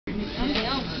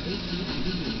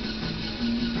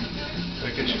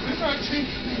That gets you good, Roxy.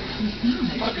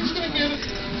 Puppy's gonna get it.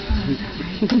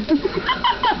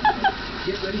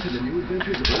 Get ready for the new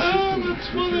adventures of That's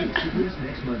funny.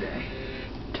 next Monday.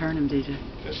 Turn him, DJ.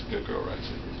 That's a good girl,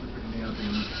 Roxy.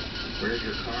 Where's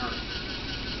your car?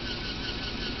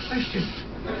 Question.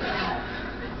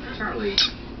 Charlie.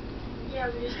 Yeah,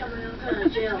 we just got my uncle out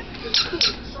of jail. It's cool.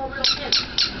 It's all real hip.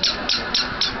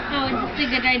 Oh, it's a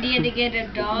good idea to get a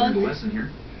dog. Learned a lesson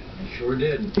here. I sure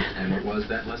did. And what was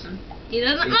that lesson? He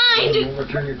doesn't If mind. you don't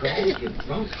return your calls, get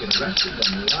bumped, get arrested,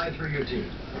 and lie through your teeth.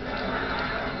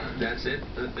 That's it?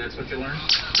 That's what you learned?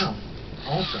 Oh.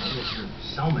 Also, if your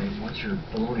cellmate wants your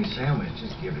bologna sandwich,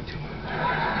 just give it to him.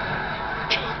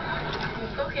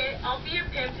 Okay, I'll be your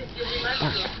pimp if you leave my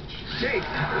food. Jake,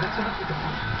 that's enough to go.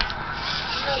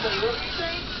 No, but what are you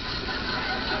saying?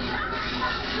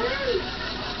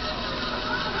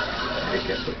 I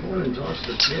kept the phone and tossed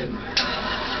the kid.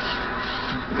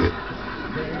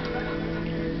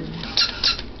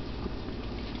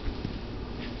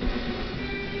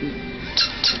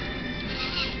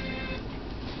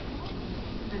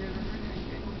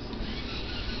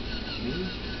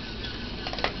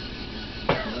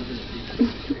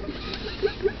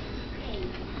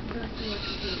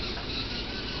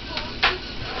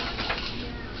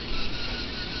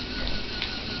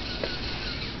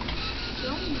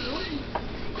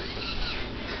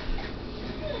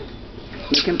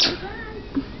 Make him.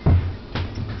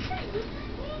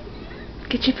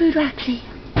 Get your food, Roxy.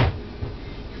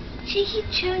 She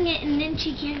keeps chewing it and then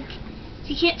she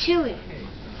can't chew it.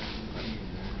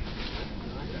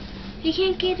 He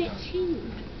can't get it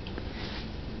chewed.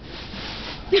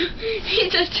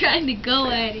 He's just trying to go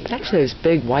at it. That's those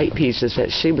big white pieces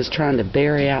that she was trying to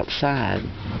bury outside.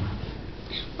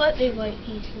 What big white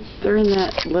pieces? They're in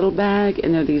that little bag,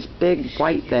 and they're these big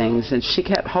white things, and she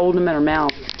kept holding them in her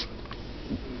mouth,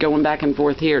 going back and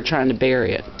forth here, trying to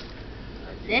bury it.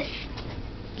 This?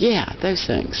 Yeah, those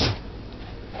things.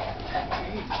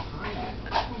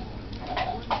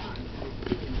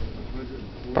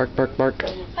 Bark, bark, bark.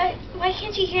 Why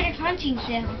can't you hear the crunching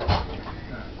sound?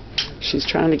 She's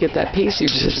trying to get that piece you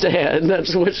just had.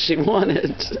 That's what she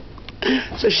wanted.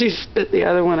 So she spit the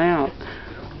other one out.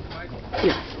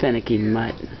 You finicky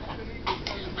mutt.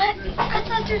 What? I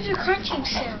thought there was a crunching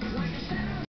sound.